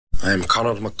I am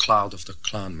Conor MacLeod of the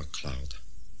Clan MacLeod,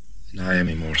 and I am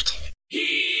immortal.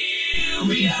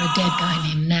 Looking for a dead guy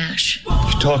named Nash.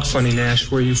 You talk funny, Nash.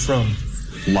 Where are you from?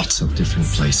 Lots of different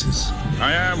places.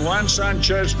 I am Juan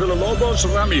Sanchez Villalobos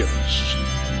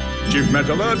Ramirez, Chief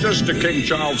Metallurgist to King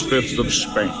Charles V of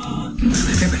Spain.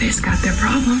 Everybody's got their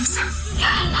problems. You're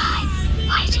alive.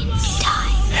 Why didn't you die?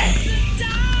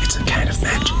 Hey, it's a kind of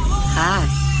magic. Hi,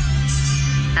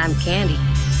 I'm Candy.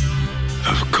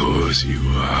 Of course you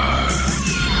are.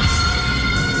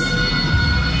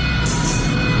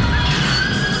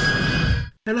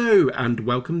 Hello and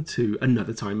welcome to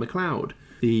Another Time MacLeod,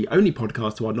 the only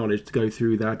podcast to our knowledge to go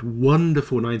through that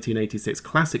wonderful 1986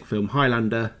 classic film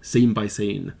Highlander scene by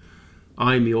scene.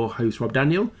 I'm your host Rob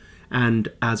Daniel,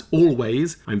 and as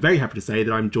always I'm very happy to say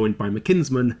that I'm joined by my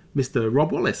kinsman Mr.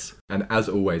 Rob Wallace. And as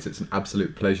always, it's an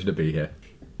absolute pleasure to be here.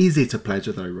 Is it a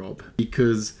pleasure though, Rob?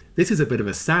 Because this is a bit of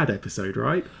a sad episode,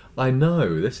 right? I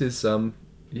know, this is,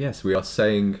 yes, we are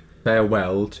saying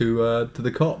farewell to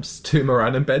the cops, to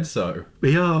Moran and Bedso.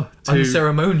 We are.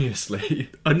 Unceremoniously.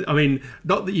 I mean,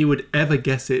 not that you would ever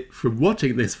guess it from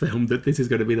watching this film that this is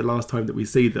going to be the last time that we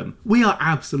see them. We are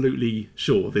absolutely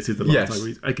sure this is the last time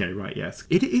we... Okay, right, yes.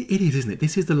 It is, isn't it?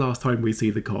 This is the last time we see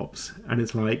the cops. And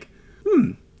it's like,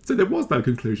 so there was no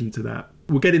conclusion to that.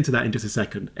 We'll get into that in just a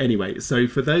second. Anyway, so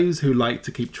for those who like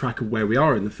to keep track of where we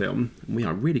are in the film, we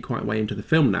are really quite a way into the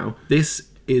film now,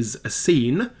 this is a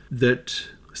scene that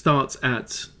starts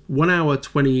at 1 hour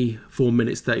 24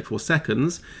 minutes 34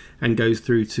 seconds and goes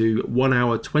through to 1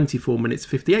 hour 24 minutes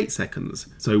 58 seconds.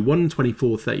 So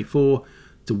 1:24:34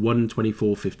 to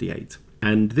 1:24:58.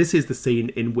 And this is the scene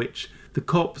in which the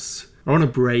cops are on a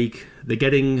break, they're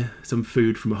getting some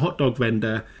food from a hot dog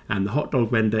vendor, and the hot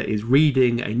dog vendor is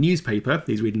reading a newspaper.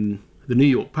 He's reading the New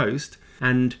York Post,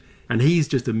 and he's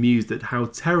just amused at how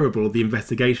terrible the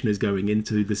investigation is going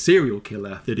into the serial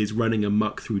killer that is running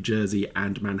amok through Jersey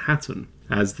and Manhattan.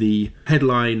 As the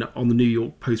headline on the New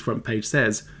York Post front page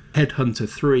says, Headhunter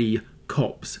 3,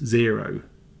 Cops 0,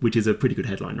 which is a pretty good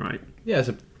headline, right? Yeah, it's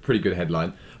a pretty good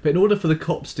headline. But in order for the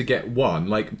cops to get one,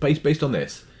 like, based on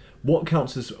this, what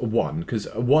counts as a 1? Because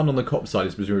a 1 on the cop side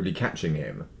is presumably catching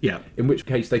him. Yeah. In which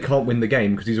case they can't win the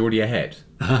game because he's already ahead.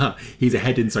 He's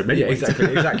ahead in so many ways.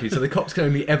 Exactly. So the cops can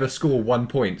only ever score 1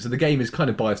 point. So the game is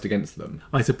kind of biased against them.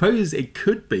 I suppose it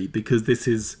could be because this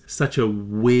is such a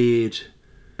weird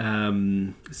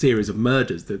series of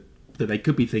murders that they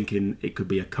could be thinking it could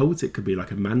be a cult, it could be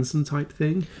like a Manson type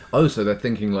thing. Oh, so they're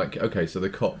thinking like, okay, so the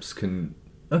cops can...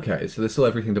 Okay, so there's still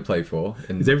everything to play for.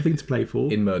 There's everything to play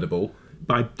for. In Murderball.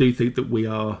 But I do think that we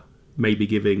are maybe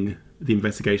giving the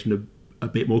investigation a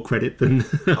bit more credit than...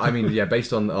 I mean, yeah,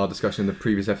 based on our discussion in the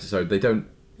previous episode, they're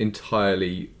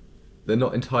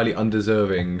not entirely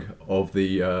undeserving of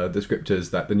the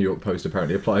descriptors that the New York Post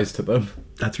apparently applies to them.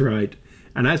 That's right.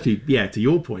 And actually, yeah, to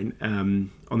your point, on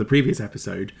the previous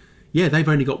episode, yeah, they've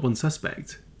only got one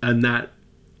suspect, and that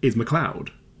is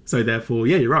MacLeod. So therefore,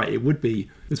 yeah, you're right, it would be,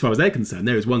 as far as they're concerned,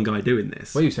 there is one guy doing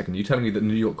this. Wait a second, you telling me that the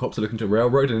New York cops are looking to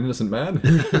railroad an innocent man?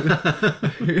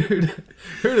 Who'd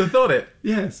have thought it?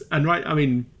 Yes, and right, I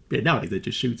mean, yeah, nowadays they'd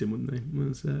just shoot him, wouldn't they?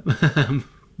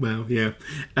 Well, yeah.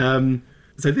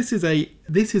 So this is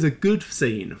a good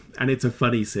scene, and it's a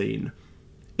funny scene.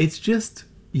 It's just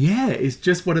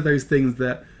one of those things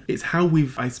that it's how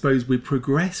we've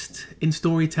progressed in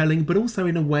storytelling, but also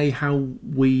in a way how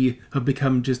we have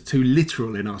become just too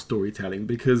literal in our storytelling.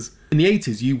 Because in the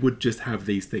 80s, you would just have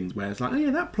these things where it's like, oh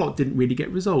yeah, that plot didn't really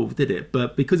get resolved, did it?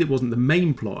 But because it wasn't the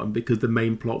main plot, and because the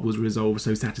main plot was resolved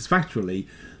so satisfactorily,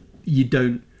 you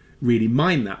don't really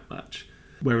mind that much.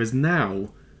 Whereas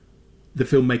now, the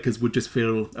filmmakers would just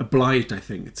feel obliged, I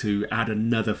think, to add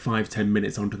another 5-10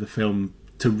 minutes onto the film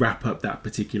to wrap up that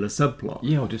particular subplot.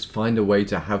 Yeah, or just find a way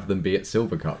to have them be at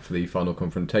Silvercut for the final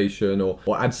confrontation, or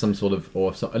add some sort of,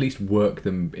 at least work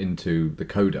them into the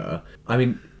coda. I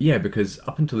mean, yeah, because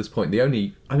up until this point,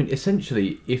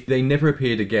 essentially, if they never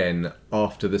appeared again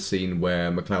after the scene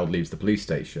where MacLeod leaves the police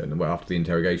station, where after the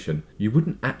interrogation, you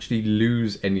wouldn't actually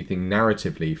lose anything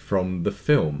narratively from the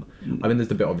film. I mean, there's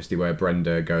the bit, obviously, where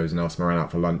Brenda goes and asks Moran out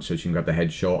for lunch so she can grab the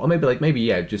headshot, or maybe,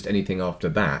 just anything after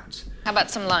that. How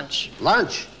about some lunch?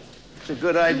 Lunch? It's a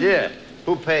good idea.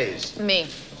 Who pays? Me.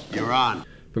 You're on.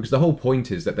 Because the whole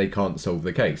point is that they can't solve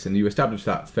the case, and you establish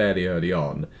that fairly early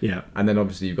on. Yeah. And then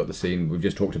obviously you've got the scene we've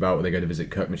just talked about where they go to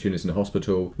visit Kirk Machunas in the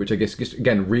hospital, which I guess just,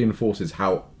 again, reinforces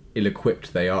how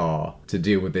ill-equipped they are to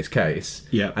deal with this case.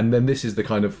 Yeah. And then this is the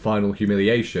kind of final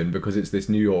humiliation because it's this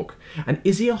New York... And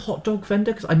is he a hot dog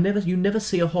vendor? Because you never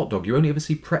see a hot dog. You only ever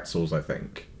see pretzels, I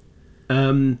think.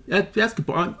 That's good.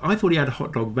 I thought he had a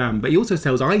hot dog van, but he also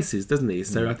sells ices, doesn't he?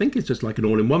 So I think it's just like an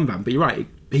all-in-one van. But you're right,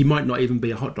 he might not even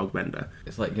be a hot dog vendor.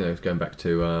 It's like, going back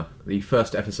to the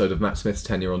first episode of Matt Smith's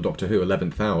tenure on Doctor Who,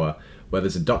 11th Hour, where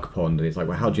there's a duck pond, and he's like,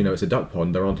 well, how do you know it's a duck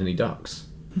pond? There aren't any ducks.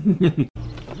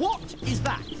 What is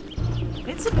that?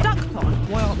 It's a duck pond.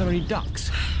 Why aren't there any ducks?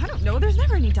 I don't know, there's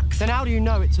never any ducks. Then how do you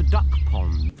know it's a duck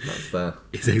pond? That's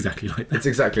It's exactly like that. It's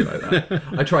exactly like that.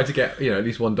 I tried to get, at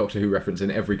least one Doctor Who reference in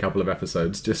every couple of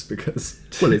episodes, just because.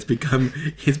 Well, it's become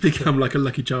like a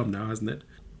lucky charm now, hasn't it?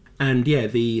 And yeah,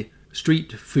 the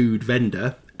street food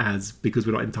vendor, because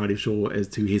we're not entirely sure as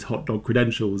to his hot dog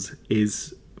credentials,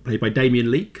 is played by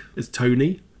Damien Leake as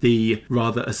Tony, the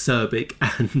rather acerbic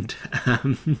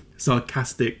and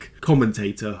sarcastic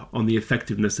commentator on the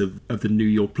effectiveness of the New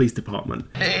York Police Department.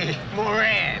 Hey,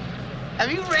 Moran,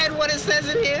 have you read what it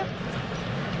says in here?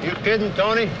 You kidding,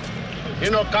 Tony? You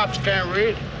know cops can't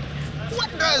read. What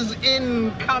does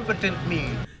incompetent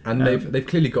mean? And they've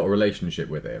clearly got a relationship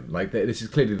with him. Like, this is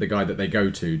clearly the guy that they go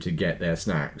to get their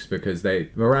snacks, because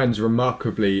Moran's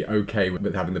remarkably okay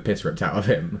with having the piss ripped out of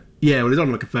him. Yeah, well, he's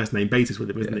on like a first name basis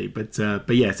with him, isn't he? But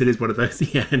yes, it is one of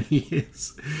those. Yeah, and he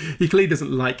clearly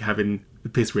doesn't like having the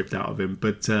piss ripped out of him,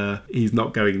 but he's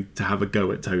not going to have a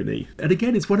go at Tony. And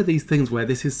again, it's one of these things where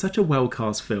this is such a well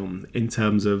cast film in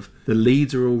terms of the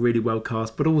leads are all really well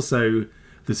cast, but also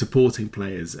the supporting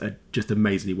players are just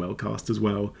amazingly well cast as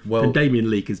well. And Damien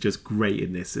Leake is just great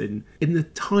in this. In the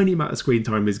tiny amount of screen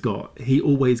time he's got, he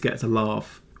always gets a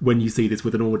laugh when you see this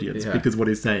with an audience, because what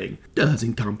he's saying does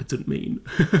incompetent mean.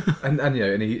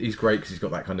 and he's great because he's got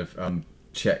that kind of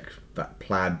that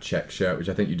plaid check shirt, which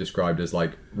I think you described as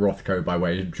like Rothko by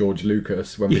way of George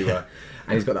Lucas when we were.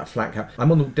 And he's got that flat cap.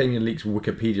 I'm on Damien Leake's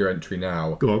Wikipedia entry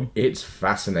now. Go on. It's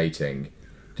fascinating.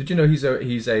 Did you know he's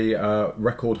a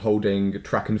record-holding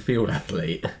track and field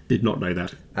athlete? Did not know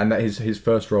that. And that his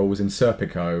first role was in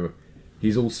Serpico.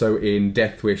 He's also in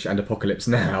Death Wish and Apocalypse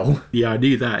Now. Yeah, I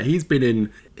knew that.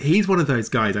 He's one of those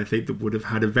guys, I think, that would have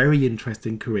had a very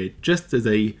interesting career just as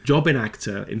a jobbing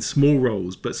actor in small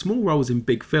roles, but small roles in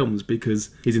big films, because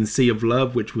he's in Sea of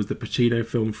Love, which was the Pacino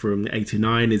film from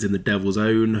 89, he's in The Devil's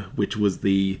Own, which was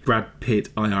the Brad Pitt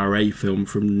IRA film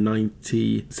from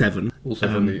 97. Also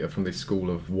from the School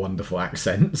of Wonderful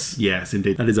Accents. Yes,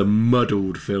 indeed. That is a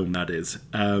muddled film, that is.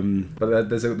 But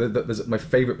there's my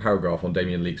favourite paragraph on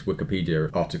Damien Leake's Wikipedia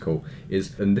article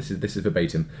is, and this is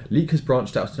verbatim, Leake has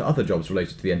branched out to other jobs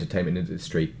related to the entertainment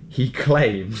industry. He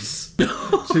claims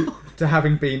to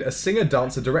having been a singer,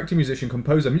 dancer, director, musician,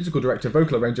 composer, musical director,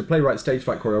 vocal arranger, playwright, stage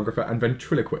fright choreographer, and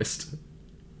ventriloquist.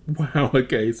 Wow,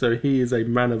 okay, so he is a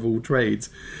man of all trades.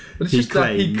 But it's he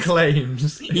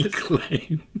claims. He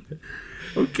claims.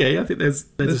 Okay, I think there's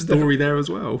a story there as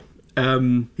well.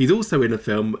 He's also in a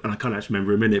film, and I can't actually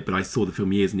remember him in it, but I saw the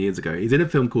film years and years ago. He's in a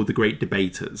film called The Great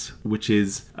Debaters, which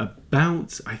is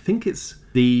about, I think it's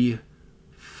the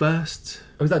first...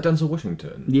 Oh, is that Denzel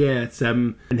Washington? Yeah, it's,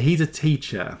 and he's a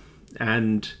teacher,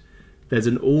 and there's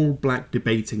an all-black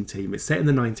debating team. It's set in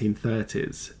the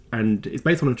 1930s, and it's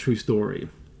based on a true story.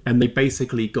 And they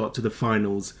basically got to the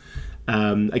finals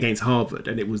against Harvard,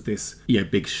 and it was this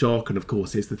big shock. And of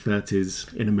course, it's the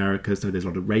 30s in America, so there's a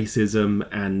lot of racism,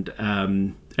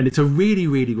 and it's a really,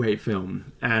 really great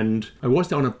film. And I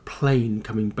watched it on a plane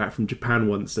coming back from Japan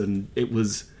once, and it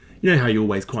was, you know how you're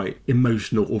always quite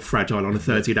emotional or fragile on a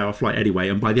 13-hour flight anyway,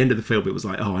 and by the end of the film it was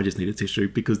like, oh, I just need a tissue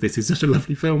because this is such a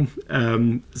lovely film.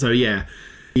 So yeah,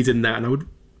 he's in that, and I would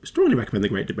strongly recommend The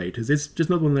Great Debaters. It's just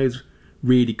not one of those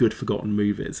really good forgotten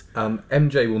movies.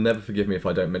 MJ will never forgive me if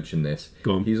I don't mention this.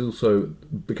 Go on. He's also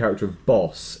the character of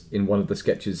Boss in one of the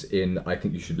sketches in I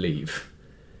Think You Should Leave.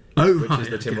 Oh, which right, is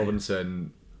the Tim okay.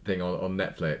 Robinson thing on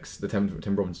Netflix. The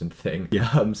Tim Robinson thing.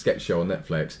 Yeah. Sketch show on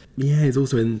Netflix. Yeah, he was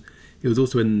also in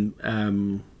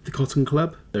The Cotton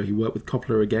Club. So he worked with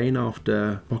Coppola again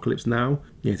after Apocalypse Now.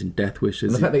 Yeah, he's in Death Wish.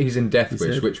 And the fact that he's in Death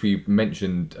Wish, which we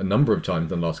mentioned a number of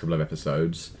times in the last couple of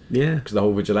episodes. Yeah. Because the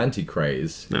whole vigilante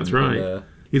craze. That's right.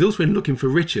 He's also in Looking for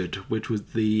Richard, which was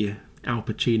the Al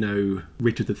Pacino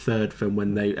Richard III film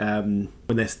when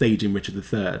they're staging Richard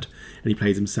III, and he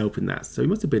plays himself in that. So he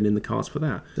must have been in the cast for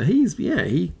that. So he's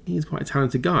quite a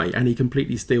talented guy, and he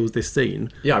completely steals this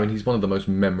scene. Yeah, I mean, he's one of the most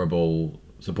memorable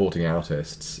supporting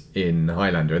artists in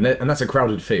Highlander, and that's a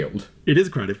crowded field. It is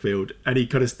a crowded field, and he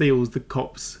kind of steals the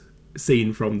cops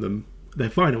scene from them, their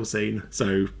final scene.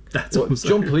 So that's also...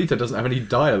 John Polito doesn't have any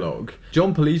dialogue.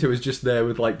 John Polito is just there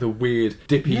with like the weird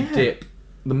dippy dip,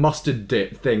 the mustard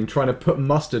dip thing, trying to put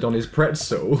mustard on his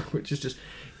pretzel, which is just...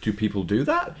 do people do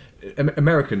that?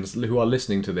 Americans who are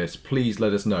listening to this, please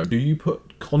let us know. Do you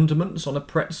put condiments on a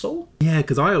pretzel? Yeah,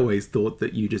 because I always thought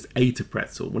that you just ate a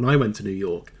pretzel. When I went to New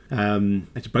York,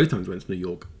 actually both times I went to New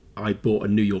York, I bought a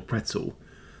New York pretzel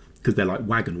because they're like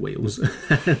wagon wheels.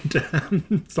 And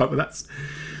it's like,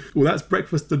 well, that's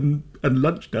breakfast and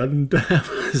lunch done.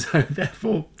 So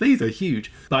therefore, these are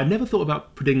huge. But I never thought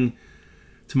about putting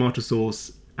tomato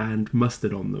sauce and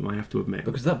mustard on them, I have to admit.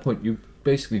 Because at that point, you're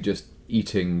basically just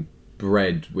eating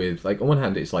bread with, like, on one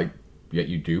hand, it's like, yeah,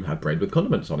 you do have bread with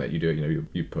condiments on it. You do,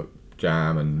 you put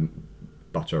jam and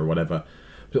butter or whatever.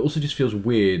 But it also just feels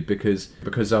weird because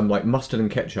like mustard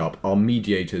and ketchup are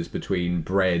mediators between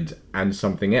bread and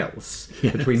something else,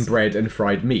 yes. Between bread and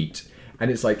fried meat.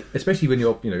 And it's like, especially when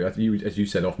you're, as you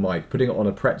said off mic, putting it on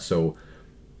a pretzel.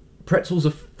 Pretzels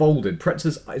are folded.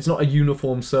 Pretzels, it's not a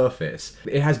uniform surface.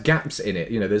 It has gaps in it.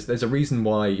 There's a reason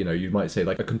why, you might say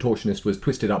like a contortionist was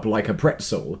twisted up like a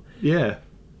pretzel. Yeah.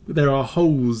 There are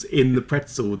holes in the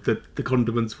pretzel that the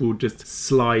condiments will just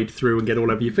slide through and get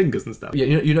all over your fingers and stuff. Yeah,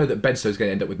 you know that Bedstow's going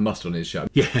to end up with mustard on his shirt.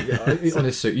 Yeah. On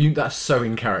his suit. That's so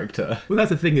in character. Well, that's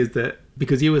the thing is that,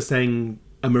 because you were saying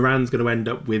Moran's going to end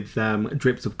up with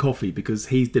drips of coffee because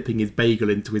he's dipping his bagel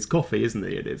into his coffee, isn't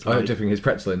he? Dipping his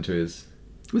pretzel into his...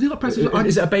 Was it like pretzel?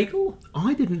 Is it a bagel?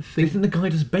 I didn't think... Do you think the guy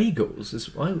does bagels?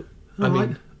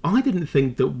 I didn't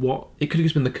think that what... It could have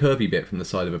just been the curvy bit from the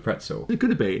side of a pretzel. It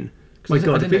could have been. My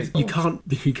God, you can't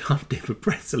dip a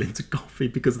pretzel into coffee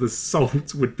because the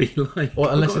salt would be like...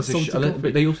 Well,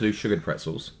 but they also do sugared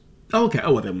pretzels. Oh, okay.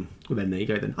 Oh, well then there you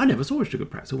go then. I never saw a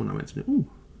sugared pretzel when I went to it. Ooh.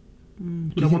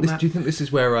 Do you think this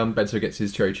is where Bedso gets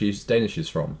his cherry cheese Danishes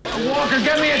from? Walker,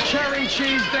 get me a cherry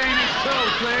cheese Danish too,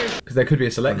 please. Because there could be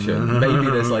a selection. Maybe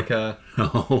there's like a...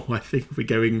 Oh, I think we're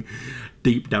going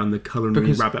deep down the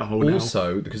culinary rabbit hole now.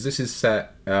 Also, because this is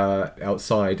set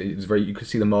outside, you could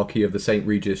see the marquee of the St.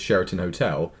 Regis Sheraton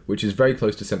Hotel, which is very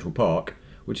close to Central Park,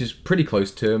 which is pretty close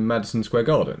to Madison Square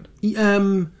Garden.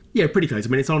 Yeah, pretty close. I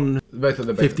mean, it's on both of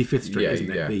the 55th Street,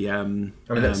 isn't it? Yeah.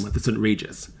 The St.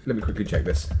 Regis. Let me quickly check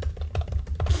this.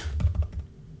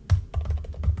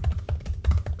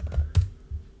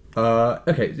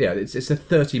 Okay, yeah, it's a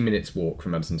 30 minutes walk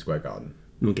from Madison Square Garden.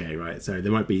 Okay, right. So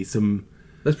there might be some...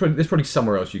 There's probably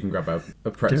somewhere else you can grab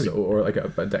a pretzel or like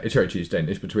a cherry cheese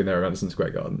Danish between there and Madison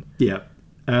Square Garden. Yeah.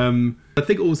 I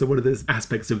think also one of the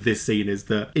aspects of this scene is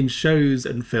that in shows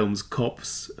and films,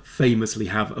 cops famously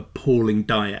have appalling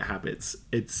diet habits.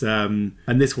 It's and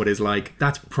this one is like,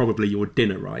 that's probably your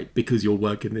dinner, right? Because you're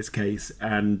working this case,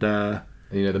 and the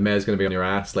mayor's going to be on your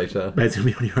ass later. Mayor's going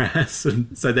to be on your ass,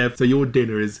 and so your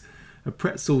dinner is a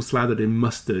pretzel slathered in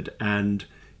mustard, and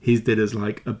his dinner's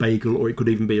like a bagel, or it could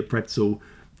even be a pretzel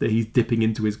that he's dipping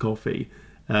into his coffee.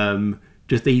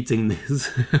 Just eating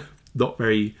this not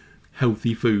very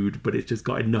healthy food, but it's just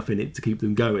got enough in it to keep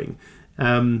them going.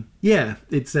 But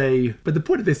the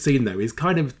point of this scene though is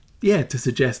kind of to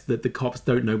suggest that the cops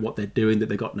don't know what they're doing, that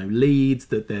they got no leads,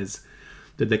 that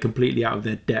they're completely out of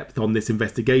their depth on this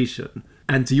investigation.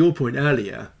 And to your point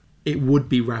earlier, it would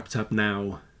be wrapped up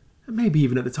now, maybe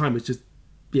even at the time it's just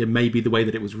maybe the way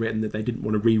that it was written, that they didn't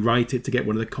want to rewrite it to get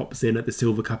one of the cops in at the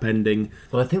Silver Cup ending.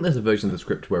 Well, I think there's a version of the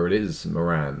script where it is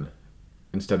Moran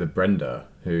instead of Brenda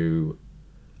who...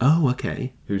 Oh,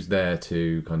 okay. Who's there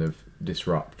to kind of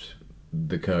disrupt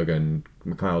the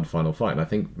Kurgan-MacLeod final fight. And I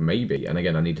think maybe, and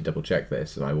again, I need to double check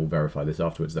this, and I will verify this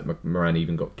afterwards, that Moran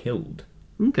even got killed.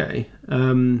 Okay.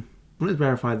 Let's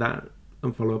verify that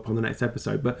and follow up on the next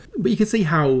episode. But you can see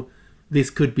how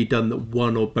this could be done, that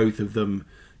one or both of them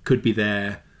could be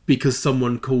there because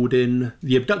someone called in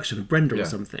the abduction of Brenda or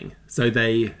something. So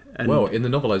they... Well, in the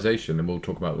novelisation, and we'll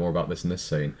talk more about this in this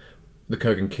scene, the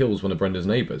Kurgan kills one of Brenda's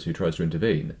neighbours who tries to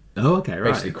intervene. Oh, okay,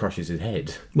 right. Basically crushes his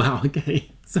head. Wow,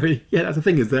 okay. So, that's the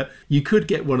thing, is that you could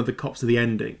get one of the cops at the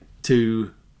ending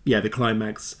to, the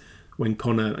climax when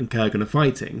Connor and Kurgan are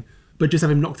fighting, but just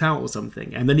have him knocked out or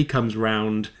something. And then he comes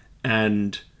round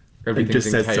and everything's just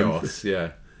in says chaos,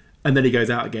 something. And then he goes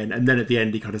out again. And then at the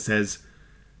end, he kind of says,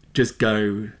 just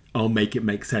go, I'll make it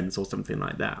make sense or something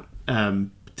like that.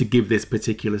 To give this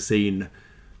particular scene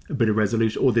a bit of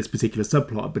resolution, or this particular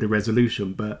subplot a bit of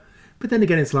resolution. But then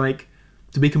again, it's like,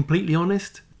 to be completely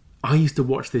honest, I used to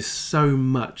watch this so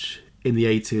much in the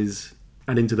 80s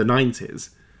and into the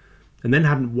 90s, and then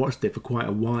hadn't watched it for quite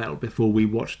a while before we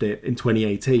watched it in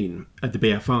 2018 at the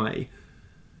BFI.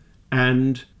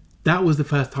 And that was the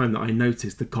first time that I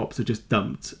noticed the cops are just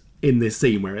dumped in this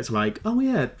scene where it's like, oh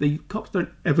yeah, the cops don't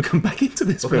ever come back into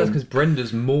this film. That's because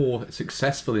Brenda's more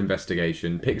successful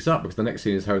investigation picks up, because the next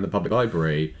scene is her in the public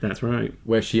library. That's right.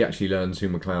 Where she actually learns who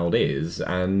McLeod is,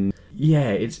 and yeah,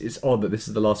 it's odd that this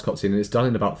is the last cop scene, and it's done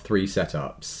in about 3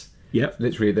 setups. Yep.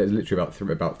 There's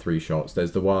literally about 3 shots.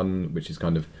 There's the one which is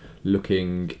kind of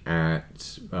looking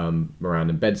at Moran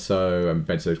and Bedso, and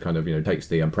Bedso kind of takes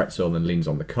the pretzel and then leans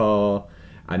on the car.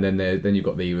 And then you've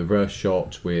got the reverse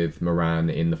shot with Moran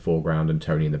in the foreground and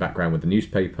Tony in the background with the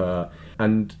newspaper.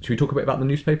 And should we talk a bit about the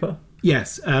newspaper?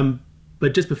 Yes,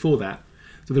 but just before that,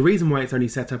 so the reason why it's only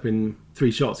set up in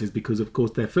 3 shots is because, of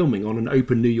course, they're filming on an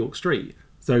open New York street.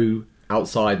 So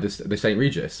outside the St.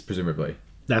 Regis, presumably.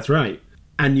 That's right.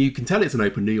 And you can tell it's an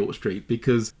open New York street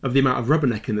because of the amount of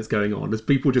rubbernecking that's going on as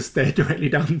people just stare directly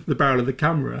down the barrel of the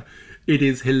camera. It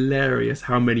is hilarious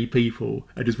how many people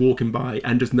are just walking by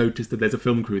and just notice that there's a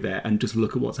film crew there and just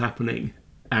look at what's happening.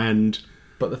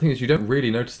 But the thing is, you don't really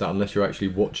notice that unless you're actually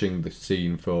watching the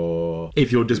scene for...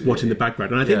 If you're just watching the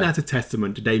background. And I think that's a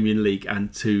testament to Damien Leake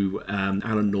and to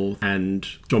Alan North and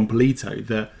John Polito,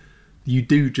 that you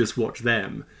do just watch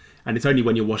them. And it's only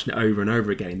when you're watching it over and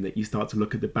over again that you start to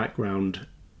look at the background.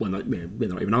 Well, they're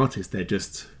not even artists, they're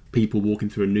just people walking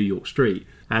through a New York street.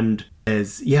 And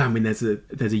there's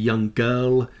a young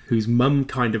girl whose mum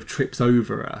kind of trips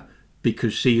over her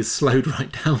because she is slowed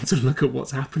right down to look at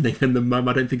what's happening, and the mum,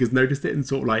 I don't think, has noticed it and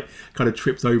sort of like kind of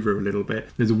trips over her a little bit.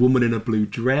 There's a woman in a blue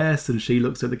dress and she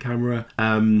looks at the camera.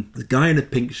 There's a guy in a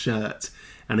pink shirt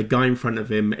and a guy in front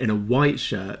of him in a white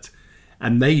shirt,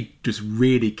 and they just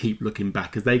really keep looking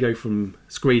back as they go from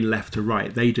screen left to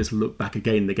right. They just look back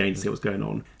again and again to see what's going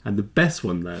on. And the best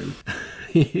one, though,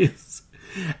 is...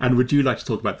 And would you like to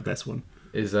talk about the best one?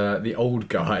 Is the old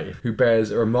guy who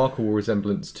bears a remarkable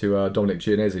resemblance to Dominic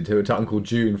Giannese, to Uncle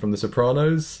June from The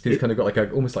Sopranos. He's kind of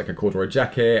got almost like a corduroy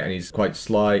jacket, and he's quite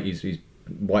slight. He's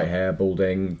white hair,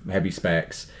 balding, heavy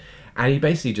specs, and he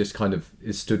basically just kind of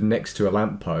is stood next to a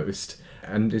lamppost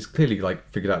and is clearly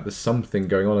figured out there's something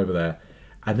going on over there,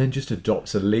 and then just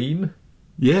adopts a lean.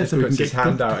 Yeah, so he puts his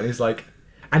hand out and he's like,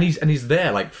 and he's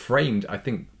there framed. I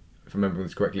think, if I'm remembering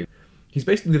this correctly, he's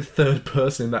basically the third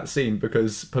person in that scene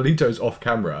because Polito's off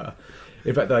camera.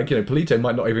 In fact, Polito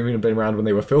might not even have been around when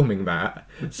they were filming that.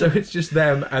 So it's just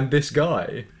them and this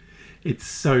guy. It's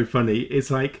so funny. It's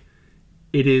it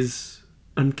is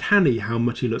uncanny how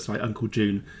much he looks like Uncle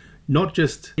June. Not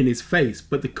just in his face,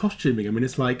 but the costuming. I mean,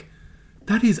 it's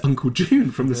that is Uncle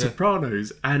June from The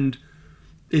Sopranos. And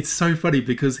it's so funny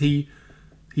because he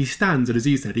stands, and as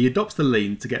you said, he adopts the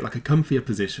lean to get a comfier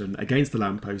position against the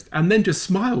lamppost, and then just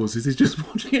smiles as he's just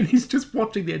watching it. And he's just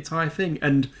watching the entire thing,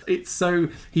 and he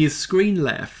is screen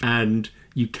left, and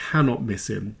you cannot miss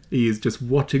him. He is just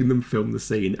watching them film the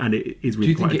scene, and it is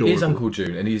really quite adorable. Do you think it is Uncle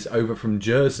June, and he's over from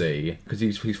Jersey because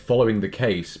he's following the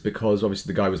case, because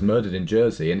obviously the guy was murdered in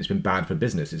Jersey, and it's been bad for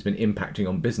business. It's been impacting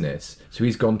on business, so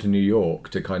he's gone to New York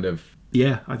to kind of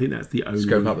I think that's the only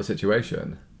scope out the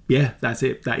situation. Yeah, that's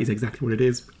it. That is exactly what it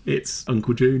is. It's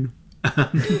Uncle June.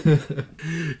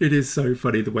 It is so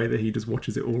funny the way that he just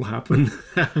watches it all happen.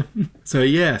 So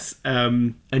yes,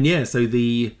 so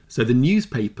the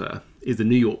newspaper is the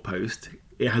New York Post.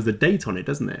 It has a date on it,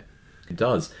 doesn't it? It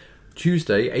does.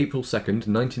 Tuesday, April 2nd,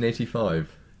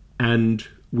 1985. And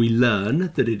we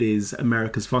learn that it is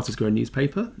America's fastest growing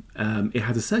newspaper. It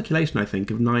has a circulation, I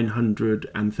think, of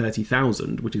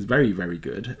 930,000, which is very, very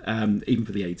good, even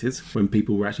for the 80s, when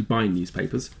people were actually buying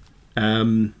newspapers.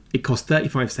 It cost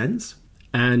 35 cents.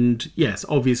 And yes,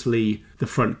 obviously the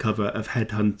front cover of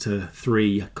Headhunter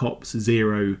 3, Cops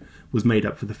 0 was made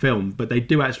up for the film, but they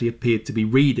do actually appear to be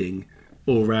reading,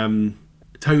 or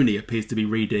Tony appears to be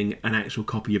reading an actual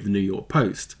copy of the New York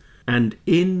Post. And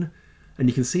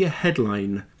you can see a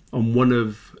headline on one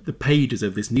of the pages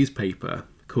of this newspaper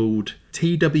called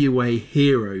TWA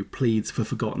Hero Pleads for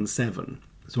Forgotten 7.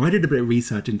 So I did a bit of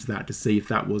research into that to see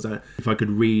if I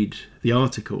could read the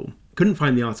article. Couldn't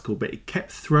find the article, but it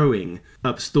kept throwing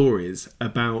up stories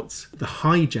about the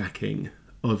hijacking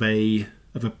of a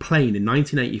plane in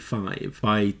 1985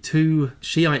 by 2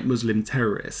 Shiite Muslim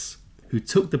terrorists who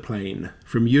took the plane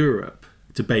from Europe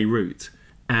to Beirut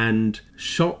and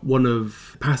shot one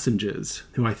of passengers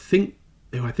who I think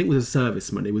was a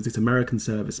serviceman. It was this American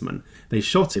serviceman. They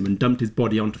shot him and dumped his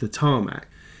body onto the tarmac.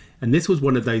 And this was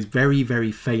one of those very,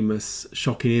 very famous,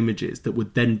 shocking images that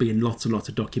would then be in lots and lots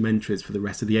of documentaries for the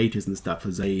rest of the 80s and stuff,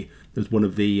 as one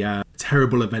of the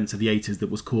terrible events of the 80s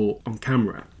that was caught on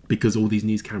camera, because all these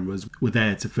news cameras were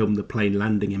there to film the plane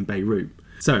landing in Beirut.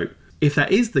 So, if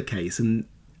that is the case, and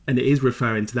it is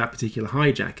referring to that particular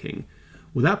hijacking,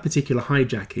 well, that particular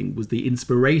hijacking was the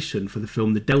inspiration for the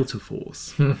film The Delta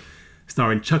Force.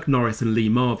 starring Chuck Norris and Lee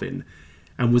Marvin,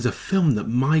 and was a film that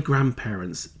my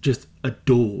grandparents just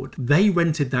adored. They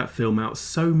rented that film out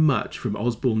so much from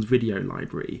Osborne's video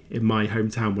library in my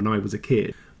hometown when I was a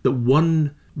kid that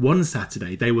one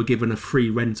Saturday they were given a free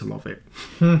rental of it.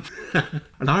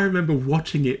 And I remember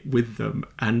watching it with them,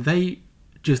 and they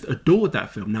just adored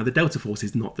that film. Now, the Delta Force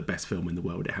is not the best film in the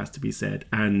world, it has to be said,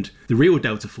 and the real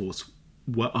Delta Force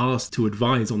were asked to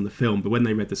advise on the film, but when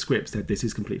they read the script said, this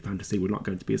is complete fantasy, we're not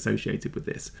going to be associated with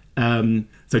this.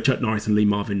 So Chuck Norris and Lee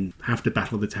Marvin have to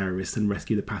battle the terrorists and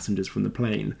rescue the passengers from the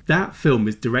plane. That film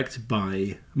is directed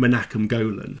by Menachem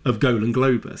Golan of Golan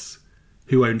Globus,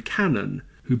 who owned Canon,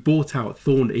 who bought out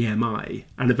Thorn EMI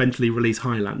and eventually released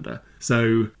Highlander.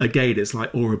 So again, it's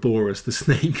like Ouroboros, the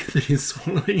snake that is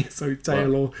swallowing its own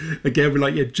tail. Or again, we're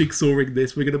like, jigsawing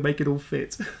this, we're going to make it all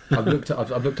fit. I've looked at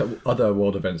other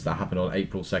world events that happened on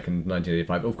April 2nd,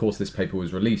 1985. Of course, this paper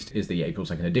was released is the April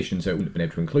 2nd edition, so it wouldn't have been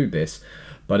able to include this.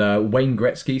 But Wayne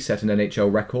Gretzky set an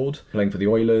NHL record playing for the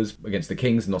Oilers against the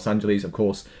Kings in Los Angeles. Of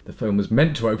course, the film was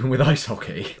meant to open with ice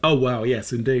hockey. Oh, wow,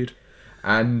 yes, indeed.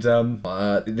 And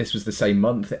this was the same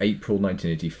month, April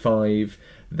 1985,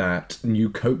 that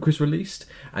New Coke was released.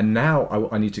 And now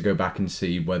I need to go back and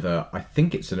see whether I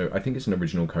think it's an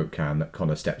original Coke can that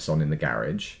Connor steps on in the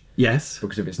garage. Yes.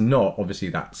 Because if it's not, obviously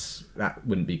that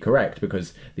wouldn't be correct,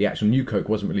 because the actual New Coke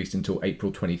wasn't released until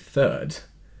April 23rd.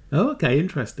 Oh, okay,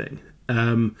 interesting.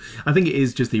 I think it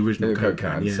is just the original Coke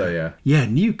can. Yeah. So yeah. Yeah,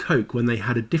 New Coke, when they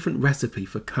had a different recipe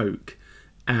for Coke.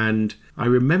 And I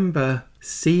remember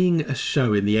seeing a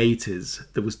show in the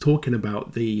 80s that was talking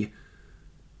about the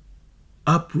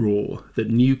uproar that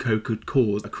New Coke could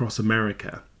cause across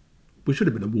America, which should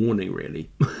have been a warning,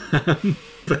 really.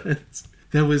 But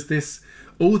there was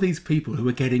all these people who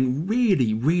were getting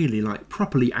really, really like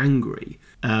properly angry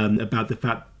about the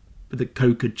fact that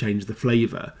Coke had changed the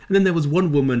flavour. And then there was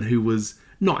one woman who was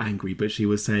not angry, but she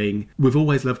was saying, "We've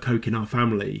always loved Coke in our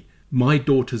family. My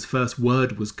daughter's first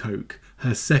word was Coke.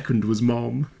 Her second was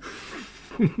Mom."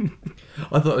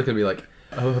 I thought it was going to be like,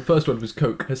 her first word was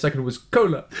Coke, her second was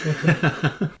Cola.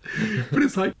 But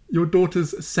it's like, your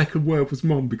daughter's second word was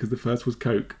Mom because the first was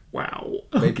Coke. Wow.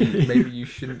 Maybe you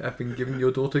shouldn't have been giving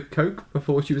your daughter Coke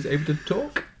before she was able to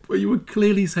talk. Well, you were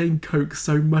clearly saying Coke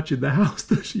so much in the house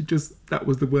that that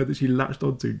was the word that she latched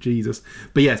onto. Jesus.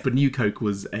 But yes, but New Coke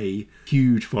was a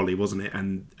huge folly, wasn't it?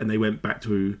 And they went back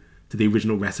to the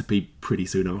original recipe pretty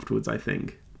soon afterwards, I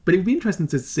think. But it would be interesting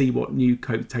to see what New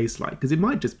Coke tastes like, because it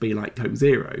might just be like Coke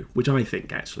Zero, which I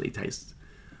think actually tastes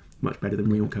much better than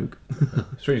real Coke.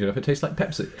 Strange enough, it tastes like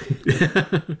Pepsi.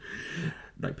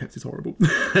 No, Pepsi's horrible.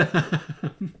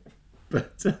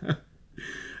 But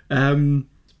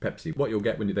Pepsi, what you'll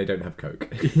get when they don't have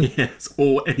Coke. Yes,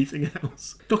 or anything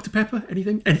else. Dr. Pepper,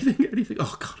 anything.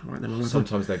 Oh God, all right then.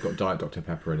 Sometimes they've got Diet Dr.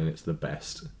 Pepper in and it's the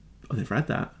best. Oh, they've had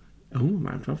that. Oh,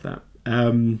 I'd love that.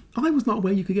 I was not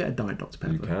aware you could get a Diet Dr.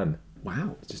 Pepper. You can.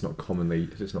 Wow. It's just not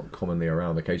commonly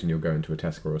around. Occasionally you'll go into a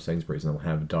Tesco or a Sainsbury's and they'll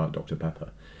have Diet Dr.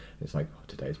 Pepper. It's like, oh,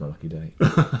 today's my lucky day.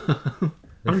 I'm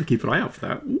going to keep an eye out for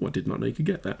that. Ooh, I did not know you could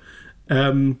get that.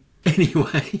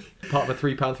 Anyway. Part of a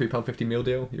 £3.50 meal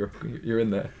deal, you're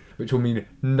in there. Which will mean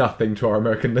nothing to our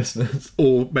American listeners.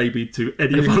 Or maybe to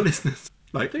any of our listeners.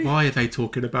 Like, why are they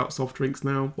talking about soft drinks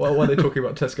now? Well, why are they talking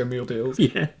about Tesco meal deals?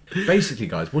 Yeah. Basically,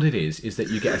 guys, what it is that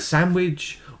you get a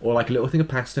sandwich or like a little thing of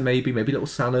pasta, maybe a little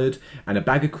salad, and a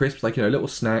bag of crisps, like, a little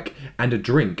snack, and a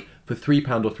drink for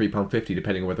 £3 or £3.50,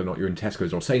 depending on whether or not you're in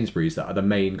Tesco's or Sainsbury's, that are the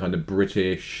main kind of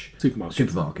British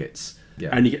supermarkets.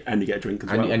 Yeah. And you get a drink as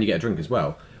well. And you get a drink as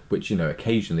well, which,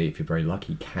 occasionally, if you're very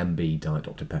lucky, can be Diet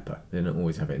Dr. Pepper. They don't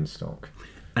always have it in stock.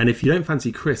 And if you don't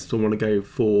fancy crisps or want to go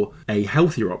for a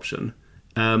healthier option,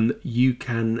 you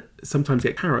can sometimes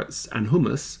get carrots and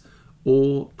hummus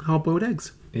or hard-boiled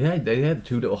eggs. Yeah, they had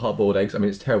 2 little hard-boiled eggs. I mean,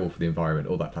 it's terrible for the environment,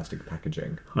 all that plastic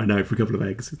packaging. I know, for a couple of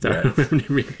eggs. It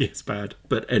really is bad.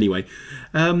 But anyway.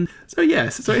 So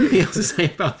anything else to say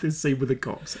about this scene with the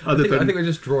cops? I think we're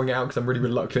just drawing it out because I'm really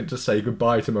reluctant to say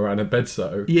goodbye to Miranda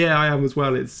Bedso. Yeah, I am as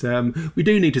well. It's we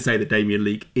do need to say that Damien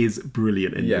Leake is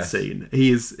brilliant in this scene.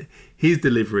 His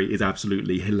delivery is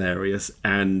absolutely hilarious.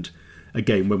 And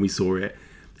again, when we saw it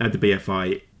at the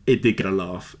BFI, it did get a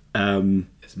laugh.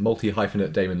 It's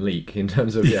multi-hyphenate Damon Leake in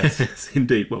terms of yes,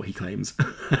 indeed. Well, he claims.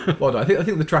 Well, no, I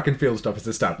think the track and field stuff is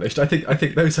established. I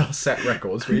think those are set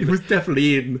records. He was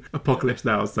definitely in Apocalypse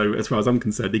Now, so as far as I'm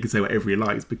concerned, he can say whatever he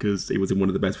likes because he was in one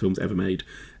of the best films ever made.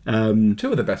 2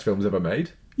 of the best films ever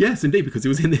made. Yes, indeed, because he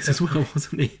was in this as well,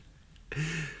 wasn't he?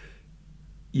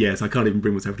 Yes, I can't even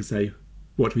bring myself to say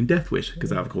Watchmen Death Wish, because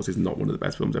that, of course, is not one of the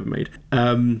best films ever made.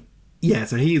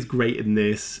 So he is great in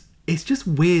this. it's just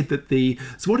weird that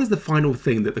so what is the final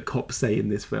thing that the cops say in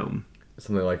this film?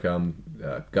 Something like,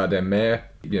 goddamn mayor,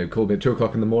 called me at 2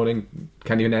 o'clock in the morning,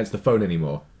 can't even answer the phone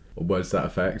anymore. Or words to that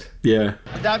effect. Yeah.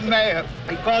 That mayor,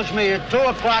 he calls me at 2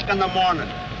 o'clock in the morning.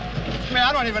 Man,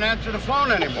 I don't even answer the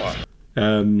phone anymore.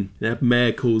 That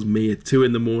mayor calls me at 2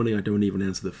 in the morning, I don't even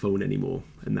answer the phone anymore.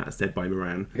 And that's said by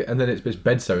Moran. And then it's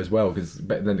Bedso as well, because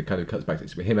then it kind of cuts back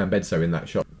to him and Bedso in that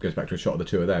shot. Goes back to a shot of the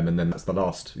two of them, and then that's the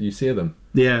last you see of them.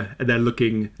 Yeah, and they're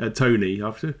looking at Tony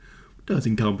after, what does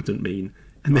incompetent mean?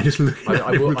 And they're just looking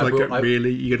at him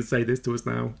really? You're going to say this to us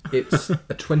now? It's a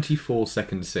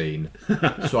 24-second scene,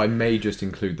 so I may just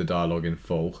include the dialogue in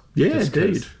full. Yeah,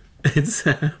 indeed. It's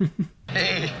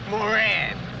Hey,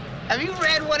 Moran, have you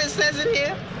read what it says in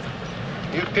here?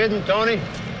 You kidding, Tony?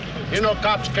 You know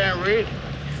cops can't read.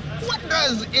 What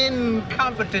does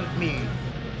incompetent mean?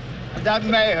 That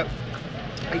mayor,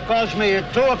 he calls me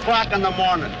at 2 o'clock in the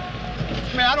morning.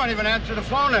 Man, I don't even answer the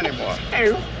phone anymore.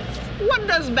 Hey, what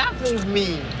does baffled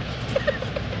mean?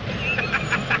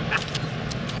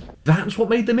 That's what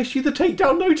made them issue the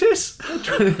takedown notice?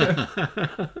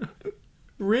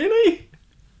 Really?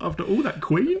 After all that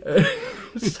Queen?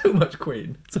 So much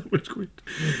Queen. So much Queen.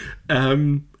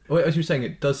 Well, as you were saying,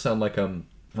 it does sound like,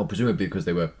 well, presumably because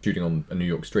they were shooting on a New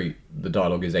York street, the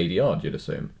dialogue is ADR'd, you'd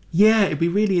assume. Yeah, it'd be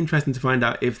really interesting to find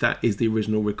out if that is the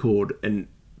original record, and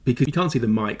because you can't see the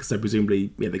mics, so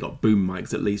presumably they got boom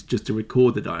mics at least just to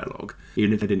record the dialogue,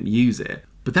 even if they didn't use it.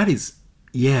 But that is,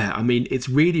 it's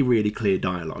really, really clear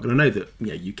dialogue. And I know that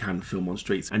you can film on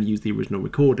streets and use the original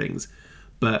recordings,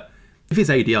 but if it's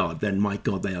ADR, then my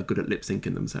God, they are good at lip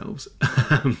syncing themselves.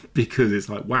 Because it's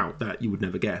like, wow, that you would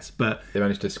never guess. But they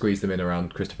managed to squeeze them in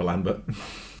around Christopher Lambert.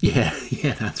 Yeah,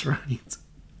 that's right.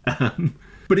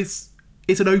 But it's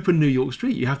an open New York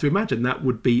street. You have to imagine that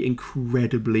would be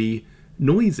incredibly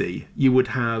noisy. You would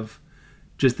have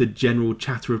just the general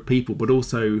chatter of people, but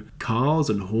also cars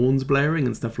and horns blaring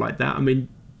and stuff like that. I mean,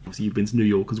 obviously you've been to New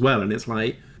York as well, and it's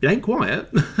like, it ain't quiet.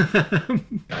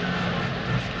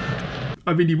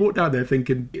 I mean, you walk down there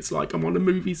thinking, it's like I'm on a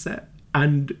movie set,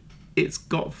 and it's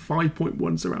got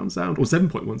 5.1 surround sound, or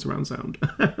 7.1 surround sound.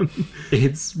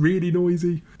 It's really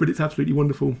noisy, but it's absolutely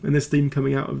wonderful. And there's steam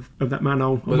coming out of that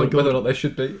manhole. Oh my God. Whether or not there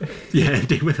should be. Yeah,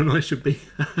 indeed, whether or not there should be.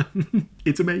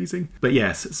 It's amazing. But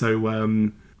yes, so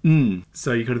you're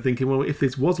kind of thinking, well, if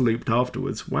this was looped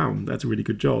afterwards, wow, that's a really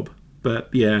good job. But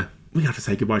yeah, we have to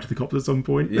say goodbye to the cops at some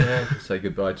point. Yeah, say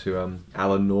goodbye to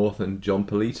Alan North and John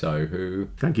Polito, who...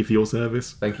 Thank you for your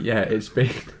service. Thank you. Yeah, it's been...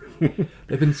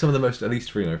 They've been some of the most, at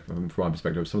least from my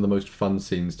perspective, some of the most fun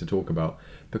scenes to talk about,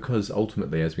 because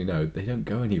ultimately, as we know, they don't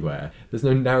go anywhere. There's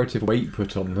no narrative weight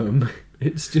put on them.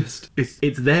 It's just...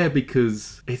 It's there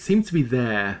because... It seems to be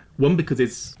there, one, because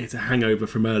it's a hangover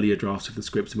from earlier drafts of the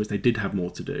scripts in which they did have more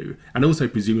to do, and also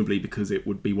presumably because it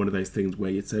would be one of those things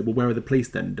where you'd say, well, where are the police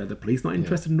then? Are the police not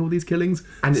interested in all these killings?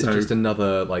 And it's just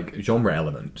another, genre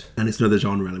element. And it's another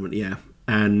genre element, yeah.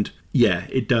 And, yeah,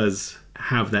 it does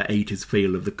have that 80s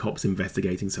feel of the cops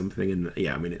investigating something, and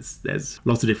there's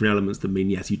lots of different elements that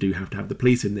mean, yes, you do have to have the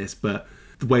police in this, but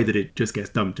the way that it just gets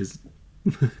dumped is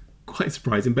quite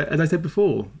surprising. But as I said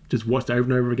before, just watched over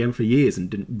and over again for years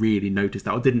and didn't really notice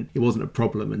that, it wasn't a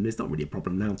problem, and it's not really a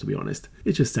problem now, to be honest.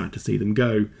 It's just sad to see them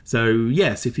go. So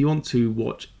yes, if you want to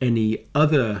watch any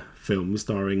other films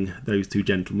starring those two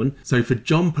gentlemen, so for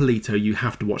John Polito you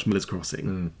have to watch Miller's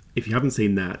Crossing. If you haven't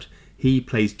seen that, he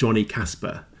plays Johnny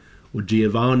Casper, or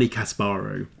Giovanni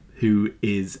Casparo, who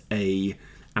is a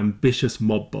ambitious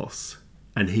mob boss,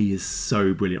 and he is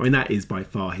so brilliant. I mean, that is by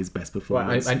far his best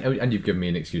performance. Well, and you've given me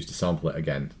an excuse to sample it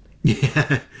again.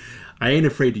 Yeah, I ain't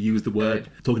afraid to use the word.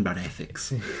 Talking about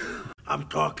ethics. I'm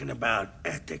talking about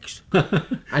ethics.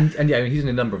 and yeah, he's in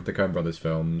a number of the Coen Brothers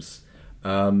films.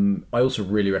 I also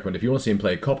really recommend, if you want to see him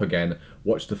play a cop again,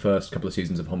 watch the first couple of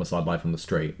seasons of Homicide: Life on the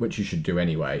Street, which you should do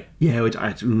anyway. Yeah, which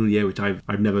I've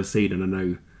never seen, and I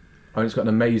know. I mean, it's got an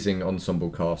amazing ensemble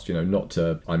cast,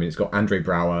 it's got Andre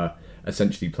Braugher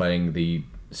essentially playing the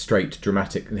straight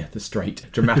dramatic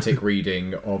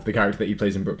reading of the character that he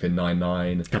plays in Brooklyn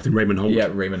Nine-Nine. Captain Raymond Holt. Yeah,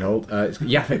 Raymond Holt. It's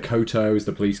Yaphet Kotto as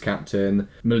the police captain.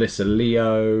 Melissa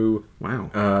Leo.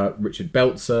 Wow. Richard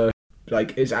Belzer.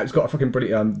 It's got a fucking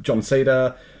brilliant... John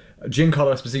Seda.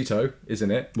 Giancarlo Esposito is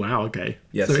in it. Wow, okay.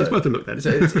 Yeah, so it's worth a look then.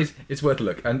 It's worth a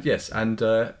look. And yes,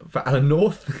 for Alan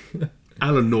North...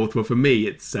 Alan North, well, for me,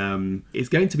 it's going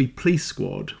to be Police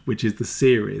Squad, which is the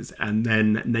series, and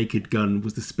then Naked Gun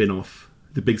was the spin-off,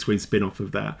 the big screen spin-off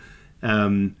of that.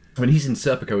 He's in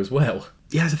Serpico as well.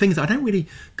 Yeah, the thing is, I don't really...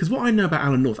 Because what I know about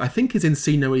Alan North, I think is in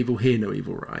See No Evil, Hear No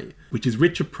Evil, right? Which is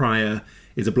Richard Pryor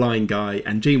is a blind guy,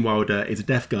 and Gene Wilder is a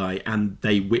deaf guy, and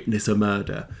they witness a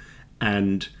murder.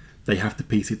 and they have to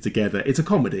piece it together. It's a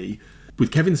comedy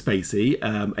with Kevin Spacey,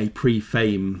 a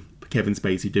pre-fame Kevin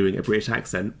Spacey doing a British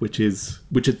accent, which at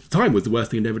the time was the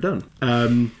worst thing he'd ever done.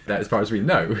 As far as we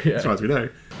know. Yeah. As far as we know.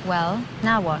 Well,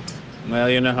 now what? Well,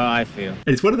 you know how I feel.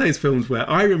 It's one of those films where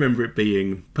I remember it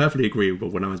being perfectly agreeable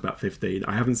when I was about 15.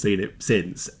 I haven't seen it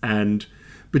since.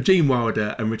 But Gene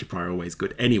Wilder and Richard Pryor are always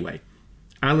good. Anyway,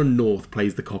 Alan North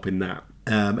plays the cop in that.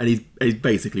 And he's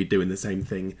basically doing the same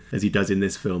thing as he does in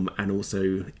this film and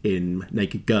also in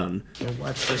Naked Gun. Well,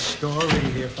 what's the story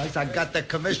here, folks? I got the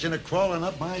commissioner crawling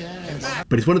up my ass.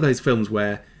 But it's one of those films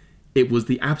where it was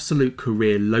the absolute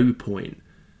career low point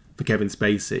for Kevin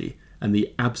Spacey and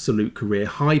the absolute career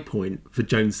high point for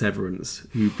Joan Severance,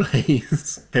 who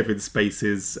plays Kevin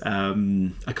Spacey's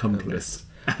accomplice.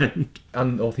 And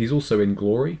he's also in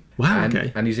Glory. Wow,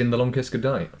 okay. And he's in The Long Kiss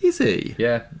Goodnight. Is he?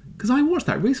 Yeah. Because I watched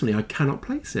that recently. I cannot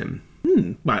place him.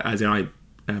 Well, as in I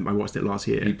watched it last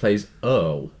year. He plays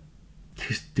Earl.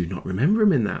 Just do not remember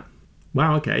him in that.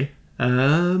 Wow, okay.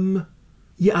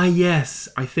 Yes.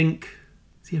 I think...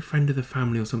 Is he a friend of the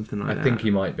family or something like that? I think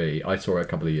he might be. I saw it a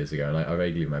couple of years ago, and I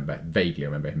vaguely remember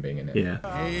him being in it. Yeah.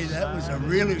 Hey, that was a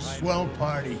really swell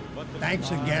party. Thanks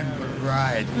again for the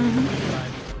ride.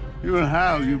 Mm-hmm. You and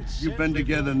Hal, you've been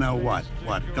together now what,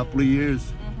 a couple of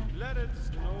years?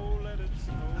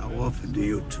 How often do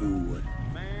you two...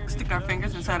 Stick our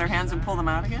fingers inside our hands and pull them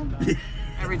out again?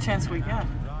 Every chance we get.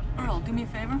 Earl, do me a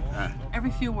favor.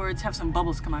 Every few words, have some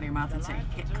bubbles come out of your mouth and say,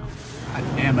 get calm. God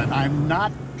damn it, I'm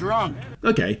not drunk.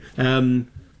 Okay.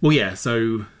 Well, yeah,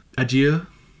 so adieu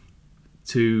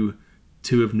to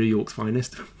two of New York's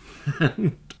finest.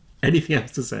 Anything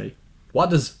else to say?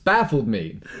 What does baffled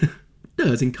mean?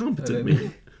 Does incompetent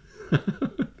mean?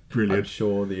 Brilliant. I'm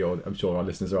sure our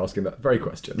listeners are asking that very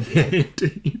question. Yeah,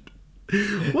 indeed.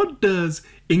 What does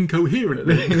incoherent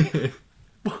mean?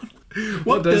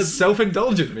 What does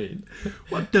self-indulgent mean?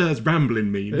 What does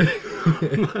rambling mean?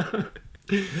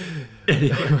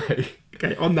 Anyway,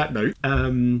 okay, on that note,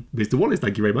 Mr. Wallace,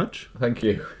 thank you very much. Thank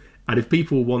you. And if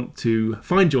people want to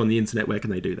find you on the internet, where can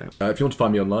they do that? If you want to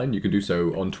find me online, you can do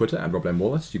so on Twitter at Rob Len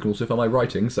Wallace. You can also find my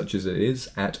writing, such as it is,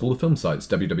 at all the film sites,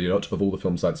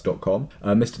 www.ofallthefilmsites.com.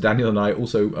 Mr. Daniel and I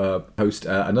also host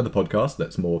another podcast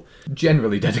that's more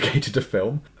generally dedicated to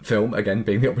film. Film, again,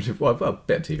 being the operative, well, a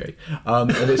bit of TV.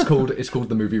 And it's called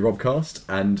The Movie Robcast,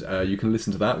 and you can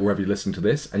listen to that wherever you listen to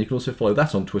this, and you can also follow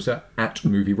that on Twitter at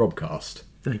Movie Robcast.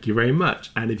 Thank you very much.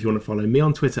 And if you want to follow me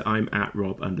on Twitter, I'm at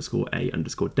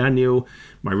Rob_A_Daniel.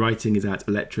 My writing is at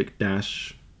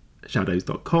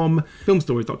electric-shadows.com,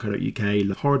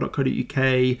 filmstories.co.uk,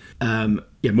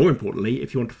 horror.co.uk. More importantly,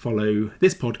 if you want to follow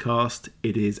this podcast,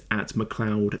 it is at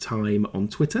McLeod Time on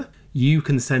Twitter. You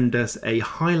can send us a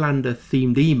Highlander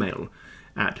themed email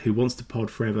at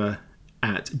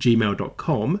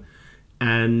whowantsTopodforever@gmail.com.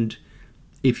 And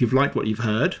if you've liked what you've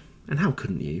heard, and how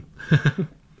couldn't you?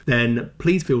 Then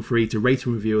please feel free to rate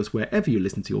and review us wherever you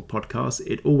listen to your podcasts.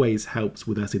 It always helps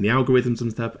with us in the algorithms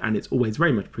and stuff, and it's always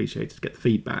very much appreciated to get the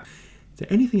feedback. Is there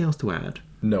anything else to add?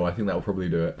 No, I think that will probably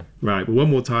do it. Right, well, one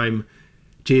more time,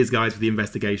 cheers, guys, for the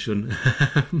investigation.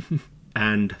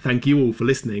 And thank you all for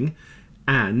listening.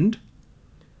 And...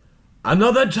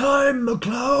 Another time,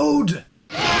 McLeod!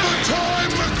 Another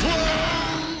time,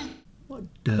 McLeod! What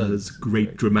does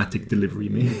great dramatic delivery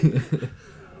mean?